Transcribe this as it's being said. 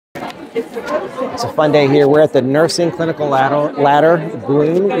It's a fun day here. We're at the Nursing Clinical Ladder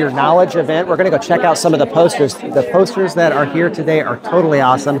Bloom Your Knowledge event. We're going to go check out some of the posters. The posters that are here today are totally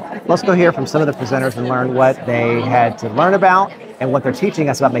awesome. Let's go hear from some of the presenters and learn what they had to learn about and what they're teaching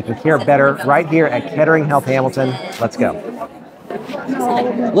us about making care better right here at Kettering Health Hamilton. Let's go.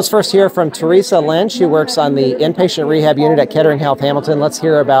 Let's first hear from Theresa Lynch, who works on the inpatient rehab unit at Kettering Health Hamilton. Let's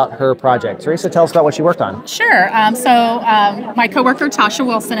hear about her project. Theresa, tell us about what you worked on. Sure. My coworker Tasha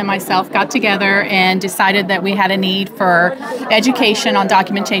Wilson and myself got together and decided that we had a need for education on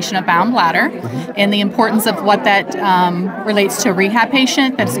documentation of bowel and bladder and the importance of what that relates to a rehab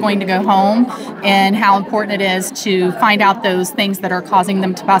patient that's going to go home and how important it is to find out those things that are causing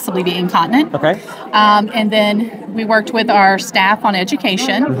them to possibly be incontinent. Okay. And then we worked with our staff on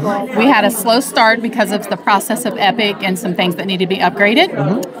education. We had a slow start because of the process of Epic and some things that needed to be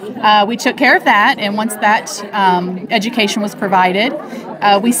upgraded. We took care of that, and once that education was provided,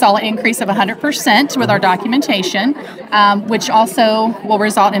 we saw an increase of 100% with our documentation, which also will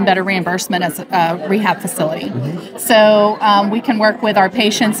result in better reimbursement as a rehab facility. So we can work with our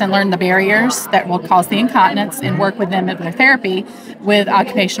patients and learn the barriers that will cause the incontinence and work with them in their therapy with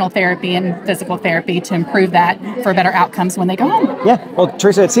occupational therapy and physical therapy to improve that for better outcomes when they go home. Yeah, well,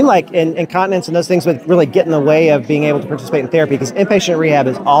 Theresa, it seemed like incontinence and those things would really get in the way of being able to participate in therapy, because inpatient rehab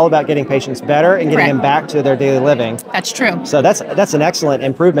is all about getting patients better and getting them back to their daily living. That's true. So that's an excellent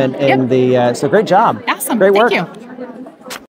improvement in the, so great job. Awesome. Great work. Thank you.